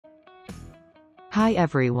Hi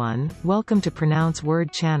everyone, welcome to Pronounce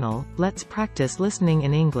Word channel. Let's practice listening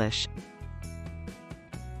in English.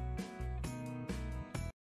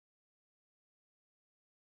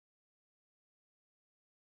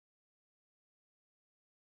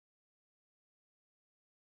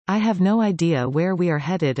 I have no idea where we are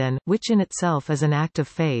headed and, which in itself is an act of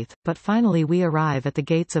faith, but finally we arrive at the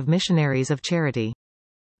gates of missionaries of charity.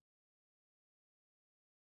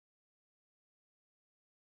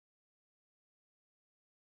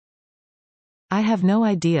 I have no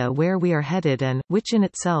idea where we are headed and, which in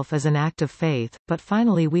itself is an act of faith, but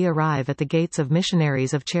finally we arrive at the gates of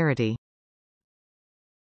missionaries of charity.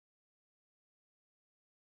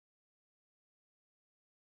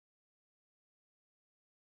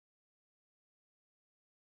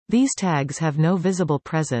 These tags have no visible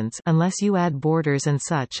presence unless you add borders and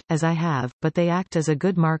such, as I have, but they act as a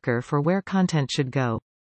good marker for where content should go.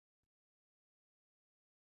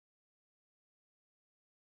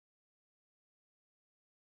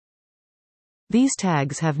 These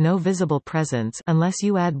tags have no visible presence unless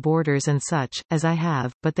you add borders and such, as I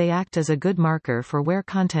have, but they act as a good marker for where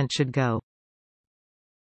content should go.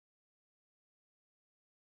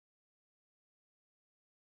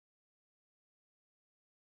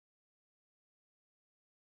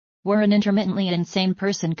 Where an intermittently insane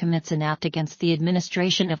person commits an act against the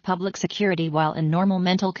administration of public security while in normal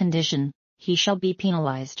mental condition, he shall be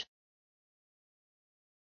penalized.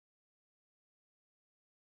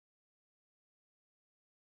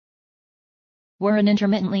 Where an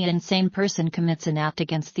intermittently insane person commits an act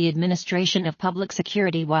against the administration of public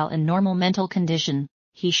security while in normal mental condition,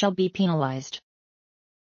 he shall be penalized.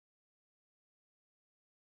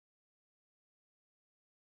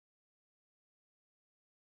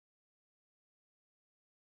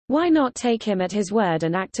 Why not take him at his word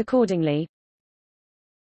and act accordingly?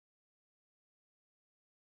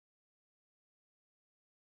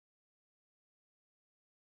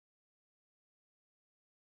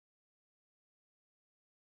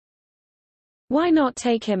 Why not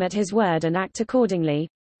take him at his word and act accordingly?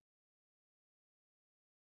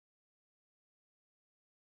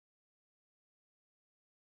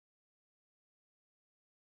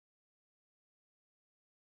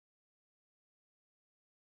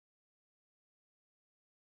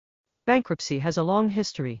 Bankruptcy has a long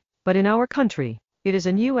history, but in our country, it is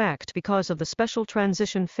a new act because of the special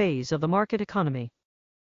transition phase of the market economy.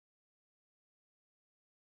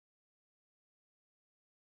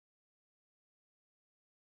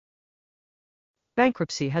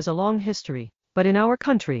 Bankruptcy has a long history, but in our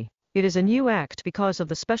country, it is a new act because of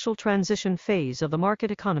the special transition phase of the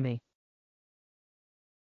market economy.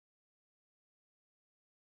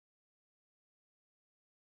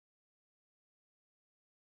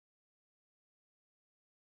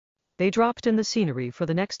 They dropped in the scenery for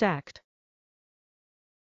the next act.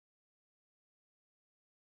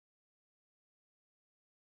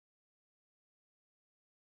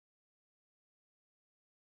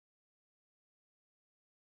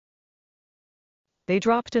 They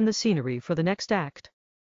dropped in the scenery for the next act.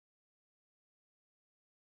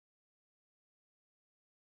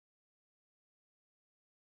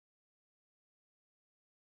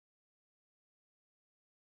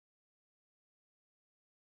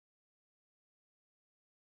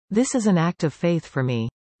 This is an act of faith for me.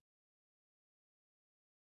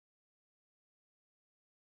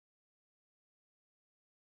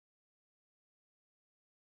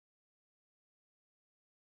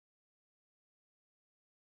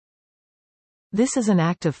 This is an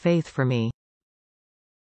act of faith for me.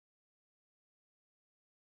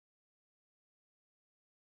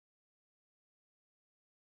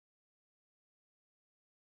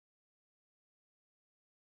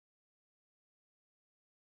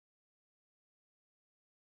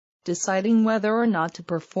 Deciding whether or not to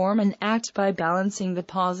perform an act by balancing the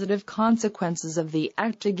positive consequences of the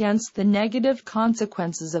act against the negative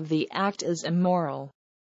consequences of the act is immoral.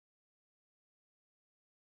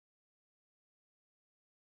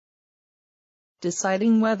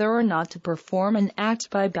 Deciding whether or not to perform an act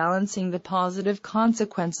by balancing the positive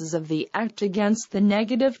consequences of the act against the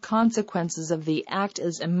negative consequences of the act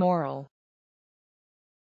is immoral.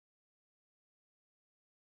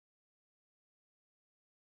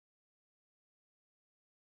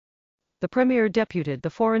 The Premier deputed the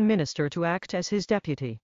Foreign Minister to act as his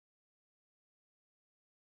deputy.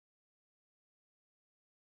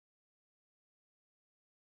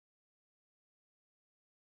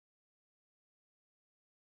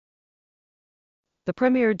 The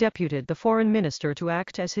Premier deputed the Foreign Minister to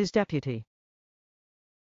act as his deputy.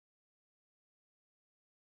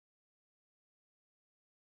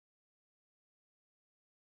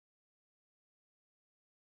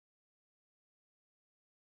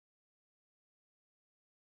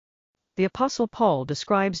 The Apostle Paul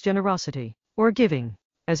describes generosity, or giving,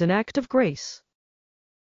 as an act of grace.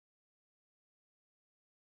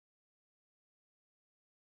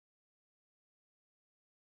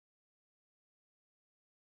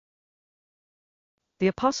 The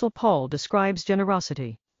Apostle Paul describes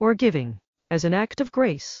generosity, or giving, as an act of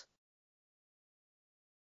grace.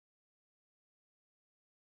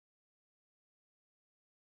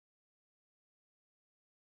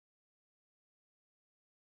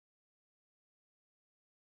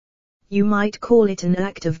 You might call it an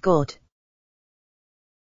act of God.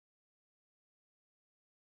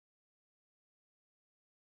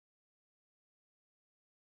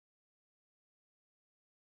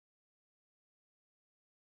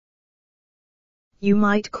 You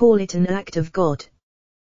might call it an act of God.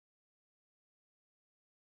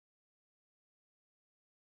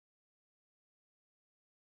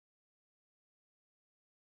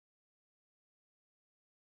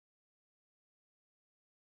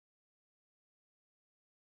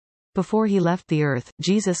 Before he left the earth,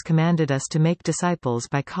 Jesus commanded us to make disciples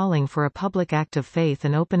by calling for a public act of faith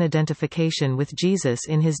and open identification with Jesus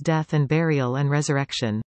in his death and burial and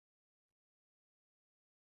resurrection.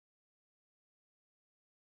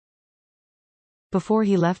 Before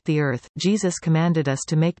he left the earth, Jesus commanded us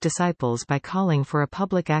to make disciples by calling for a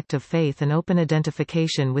public act of faith and open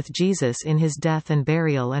identification with Jesus in his death and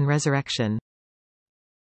burial and resurrection.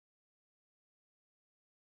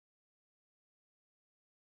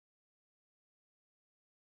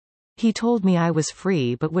 He told me I was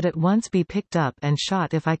free but would at once be picked up and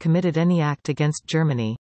shot if I committed any act against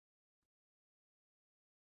Germany.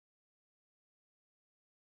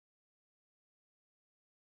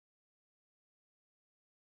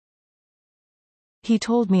 He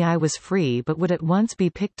told me I was free but would at once be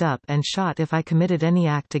picked up and shot if I committed any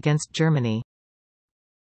act against Germany.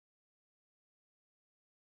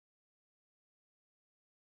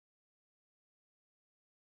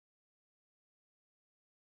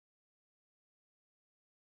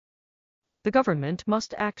 The government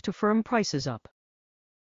must act to firm prices up.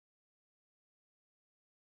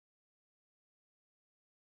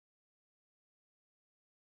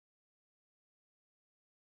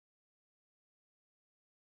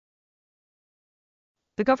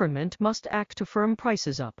 The government must act to firm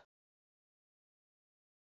prices up.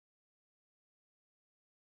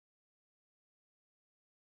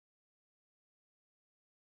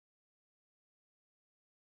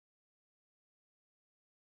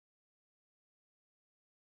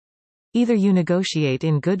 Either you negotiate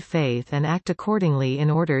in good faith and act accordingly in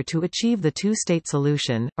order to achieve the two-state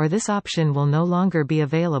solution, or this option will no longer be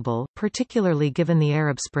available, particularly given the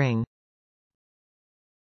Arab Spring.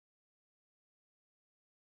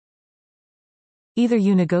 Either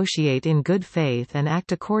you negotiate in good faith and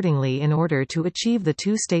act accordingly in order to achieve the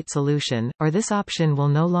two-state solution, or this option will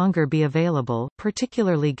no longer be available,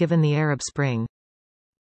 particularly given the Arab Spring.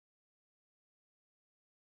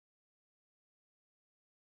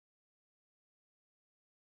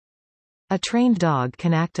 A trained dog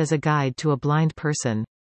can act as a guide to a blind person.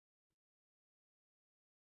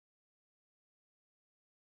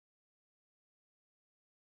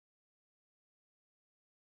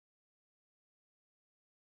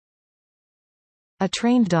 A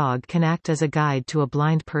trained dog can act as a guide to a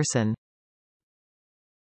blind person.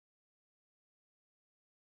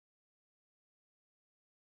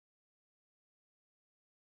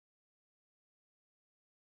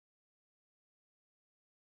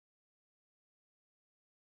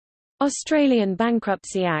 Australian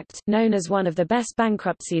Bankruptcy Act, known as one of the best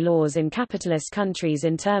bankruptcy laws in capitalist countries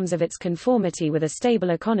in terms of its conformity with a stable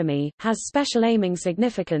economy, has special aiming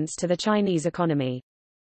significance to the Chinese economy.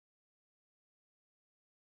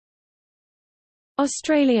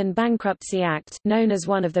 Australian Bankruptcy Act, known as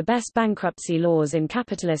one of the best bankruptcy laws in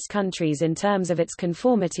capitalist countries in terms of its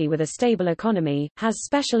conformity with a stable economy, has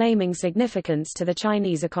special aiming significance to the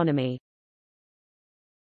Chinese economy.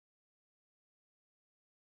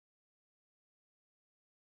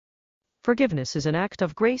 Forgiveness is an act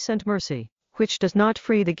of grace and mercy, which does not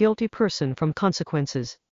free the guilty person from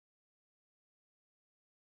consequences.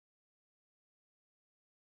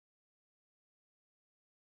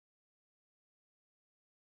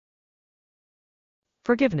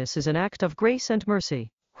 Forgiveness is an act of grace and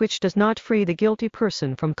mercy, which does not free the guilty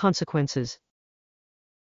person from consequences.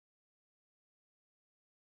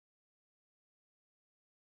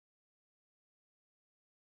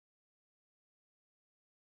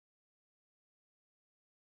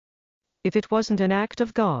 If it wasn't an act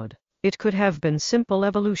of God, it could have been simple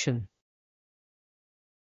evolution.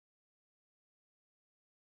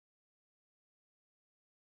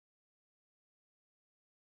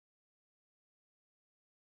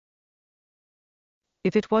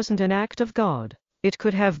 If it wasn't an act of God, it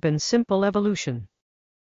could have been simple evolution.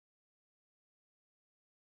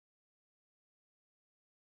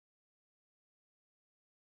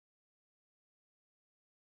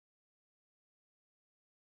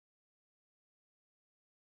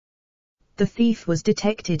 The thief was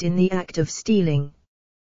detected in the act of stealing.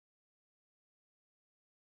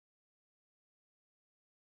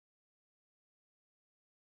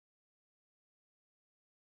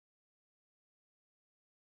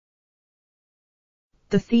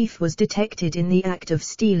 The thief was detected in the act of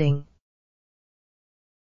stealing.